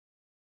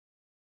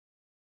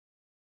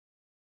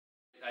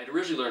I'd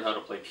originally learned how to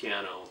play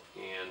piano,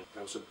 and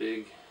I was a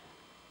big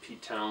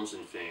Pete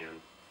Townsend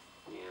fan,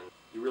 and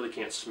you really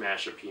can't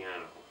smash a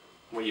piano.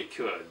 Well, you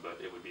could, but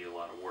it would be a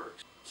lot of work.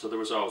 So there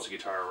was always a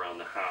guitar around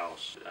the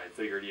house. I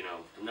figured, you know,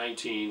 I'm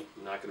 19,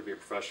 I'm not going to be a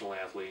professional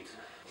athlete.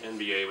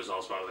 NBA was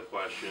also out of the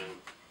question.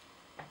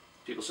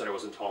 People said I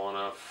wasn't tall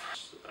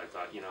enough. I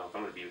thought, you know, if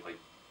I'm going to be like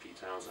Pete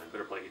Townsend, I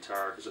better play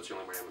guitar because that's the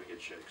only way I'm going to get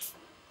chicks.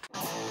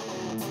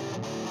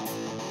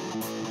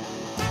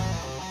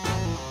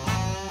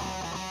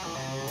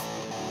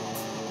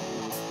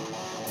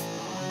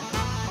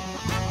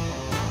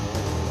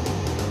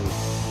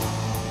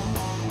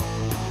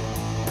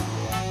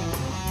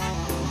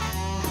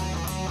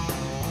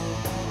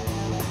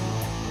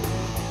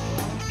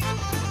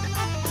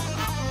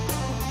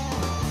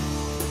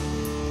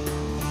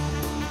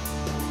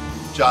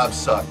 Job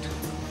sucked.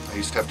 I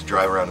used to have to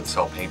drive around and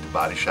sell paint to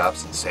body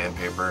shops and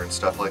sandpaper and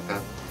stuff like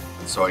that.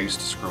 And so I used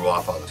to screw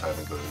off all the time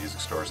and go to music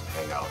stores and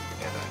hang out.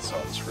 And I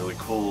saw this really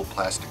cool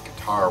plastic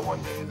guitar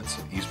one day that's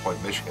in East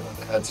Point, Michigan on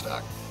the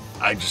headstock.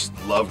 I just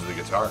loved the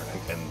guitar,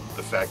 and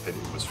the fact that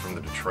it was from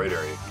the Detroit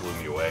area blew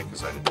me away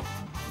because I didn't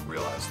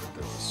realize that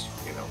there was,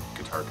 you know,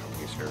 guitar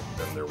companies here,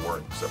 and there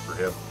weren't except for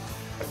him.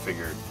 I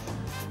figured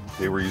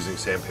they were using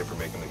sandpaper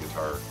making the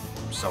guitar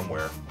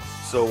somewhere.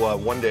 So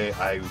one day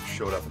I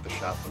showed up at the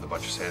shop with a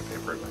bunch of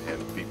sandpaper in my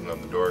hand, beating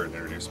on the door, and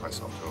introduced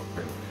myself to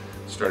him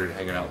and started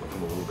hanging out with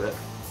him a little bit.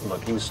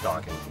 Look, he was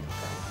stalking.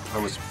 I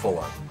was full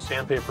on.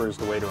 Sandpaper is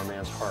the way to a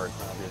man's heart,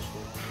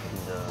 obviously.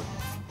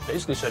 And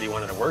basically said he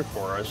wanted to work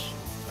for us.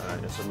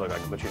 I said, look, I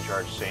can put you in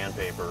charge of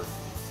sandpaper,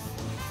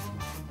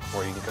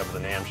 or you can come to the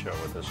NAMM show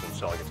with us and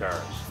sell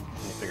guitars.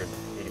 And he figured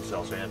he could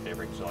sell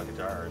sandpaper, he could sell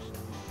guitars.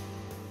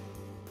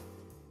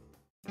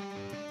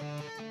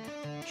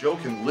 Joe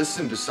can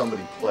listen to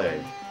somebody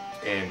play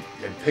and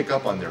pick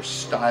up on their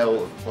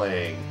style of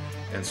playing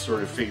and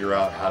sort of figure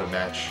out how to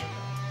match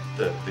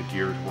the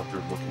gear to what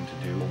they're looking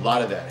to do. A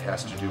lot of that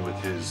has to do with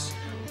his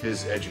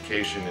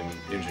education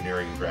in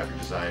engineering and graphic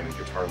design and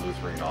guitar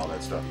Luthering and all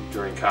that stuff.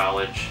 During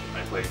college,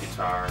 I played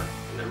guitar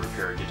and then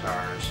repaired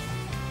guitars.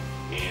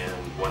 And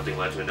one thing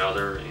led to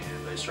another,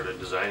 and I started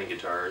designing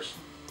guitars.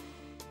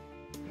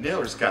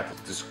 Naylor's got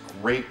this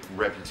great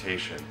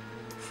reputation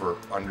for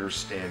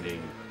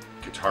understanding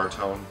guitar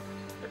tone,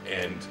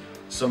 and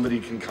somebody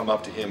can come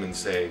up to him and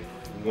say,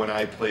 when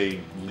I play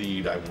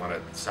lead, I want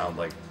to sound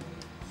like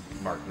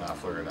Mark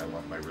Knopfler and I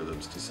want my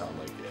rhythms to sound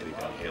like Eddie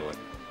Van Halen.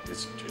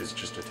 It's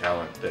just a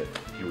talent that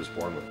he was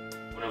born with.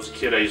 When I was a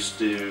kid, I used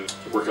to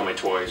work on my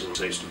toys, and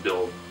I used to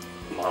build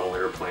model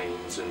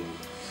airplanes and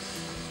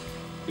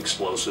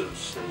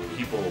explosives. And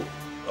people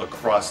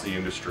across the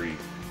industry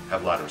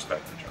have a lot of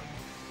respect for Joe,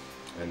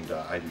 and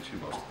I do too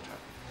most of the time.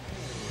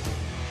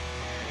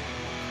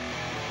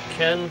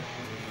 Ken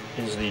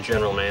is the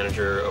general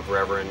manager of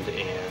Reverend,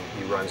 and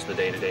he runs the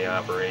day-to-day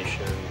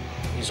operation.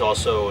 He's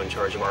also in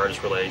charge of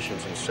artist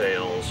relations and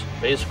sales.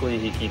 Basically,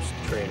 he keeps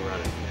the train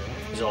running.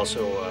 He's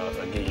also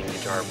a gigging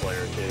guitar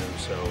player too,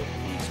 so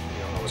he's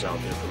always out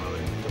there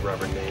promoting the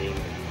Reverend name.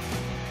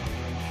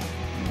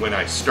 When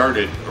I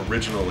started,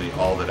 originally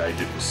all that I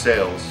did was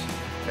sales,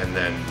 and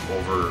then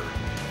over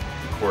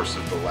the course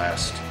of the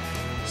last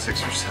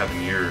 6 or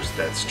 7 years,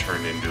 that's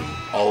turned into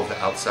all of the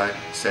outside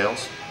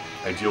sales.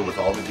 I deal with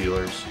all the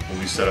dealers. When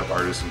we set up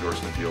artist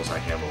endorsement deals, I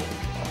handle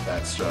all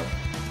that stuff.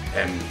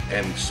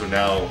 And so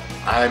now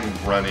I'm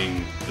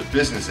running the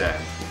business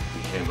end,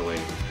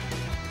 handling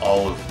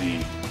all of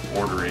the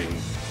ordering,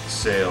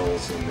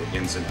 sales, and the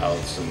ins and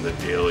outs, and the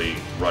daily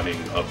running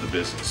of the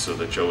business, so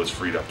that Joe is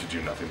freed up to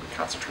do nothing but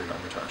concentrate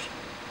on guitars.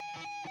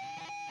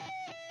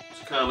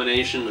 It's a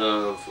combination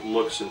of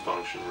looks and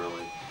function,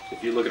 really.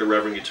 If you look at a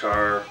Reverend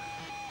guitar,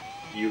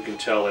 you can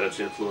tell that it's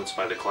influenced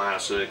by the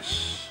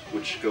classics,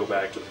 which go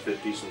back to the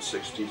 50s and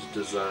 60s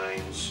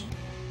designs.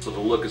 So the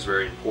look is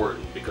very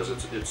important because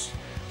it's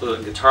the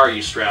guitar,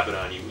 you strap it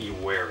on, you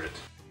wear it.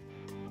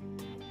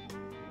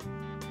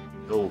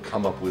 He'll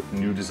come up with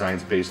new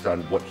designs based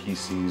on what he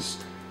sees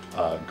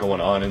going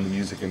on in the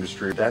music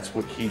industry. That's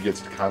what he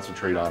gets to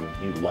concentrate on.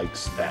 He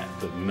likes that,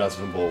 the nuts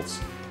and bolts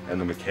and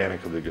the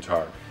mechanic of the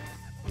guitar.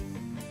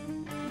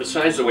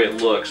 Besides the way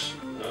it looks,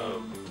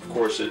 of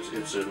course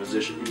it's a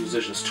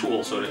musician's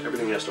tool, so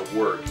everything has to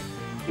work.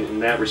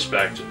 In that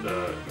respect,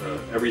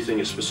 everything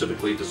is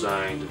specifically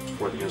designed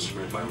for the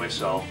instrument by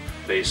myself,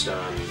 based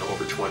on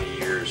over 20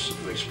 years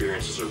of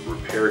experience as a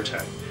repair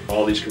tech.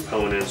 All these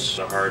components,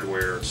 the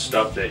hardware,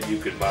 stuff that you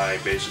could buy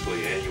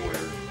basically anywhere.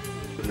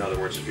 In other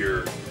words, if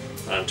you're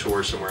on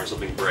tour somewhere and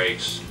something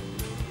breaks,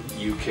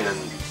 you can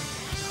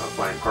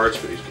find parts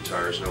for these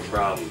guitars, no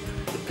problem.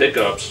 The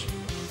pickups,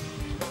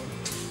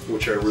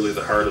 which are really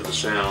the heart of the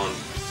sound,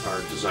 are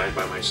designed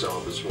by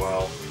myself as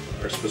well,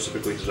 are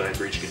specifically designed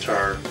for each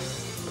guitar.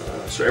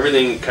 So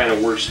everything kind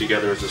of works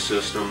together as a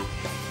system,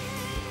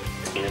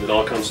 and it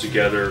all comes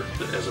together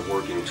as a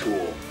working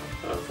tool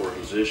for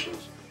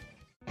musicians.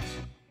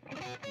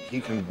 He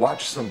can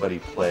watch somebody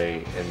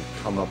play and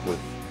come up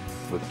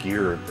with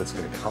gear that's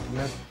going to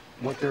complement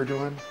what they're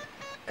doing,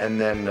 and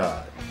then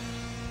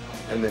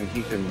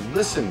he can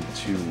listen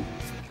to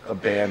a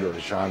band or a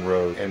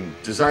genre and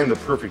design the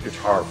perfect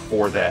guitar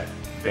for that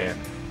band.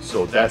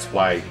 So that's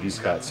why he's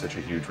got such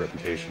a huge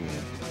reputation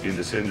in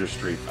this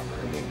industry.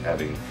 I mean,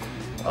 having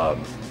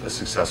a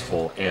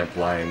successful amp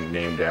line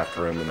named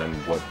after him, and then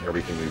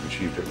everything we've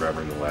achieved at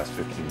Reverend in the last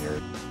 15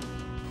 years.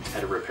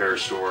 Had a repair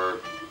store,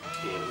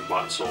 and we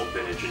bought and sold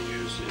vintage and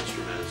used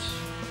instruments,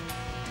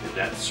 and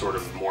that sort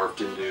of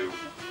morphed into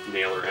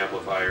Naylor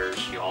amplifiers,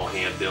 all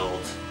hand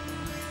built,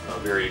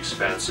 very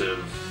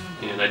expensive.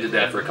 And I did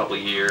that for a couple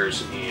of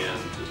years,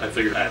 and I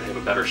figured I'd have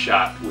a better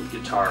shot with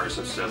guitars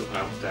instead.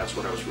 That's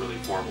what I was really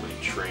formally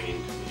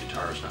trained in,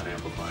 guitars, not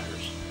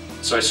amplifiers.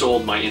 So I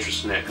sold my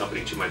interest in that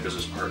company to my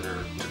business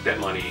partner, took that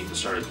money and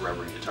started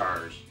Reverend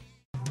Guitars.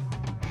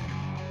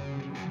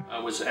 I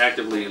was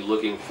actively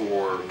looking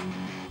for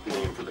a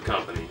name for the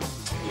company,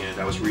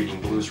 and I was reading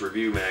Blues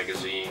Review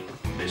magazine.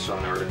 They saw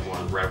an article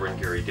on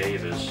Reverend Gary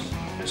Davis.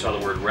 I saw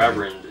the word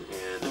Reverend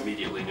and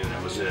immediately knew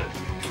that was it.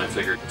 I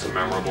figured it's a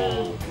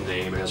memorable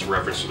name, it has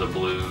reference to the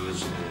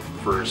blues, and it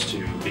refers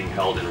to being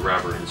held in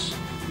reverence.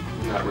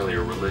 Not really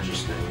a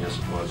religious thing as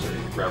it was a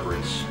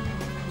reverence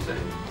thing.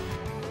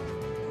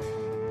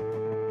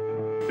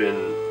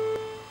 Been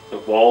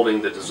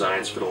evolving the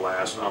designs for the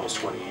last almost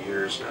 20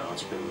 years now.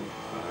 It's been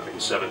I think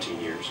 17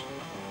 years.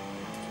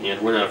 And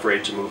we're not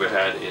afraid to move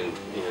ahead and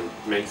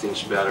make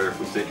things better if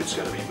we think it's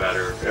going to be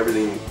better.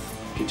 Everything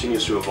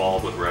continues to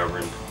evolve with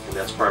Reverend, and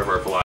that's part of our philosophy.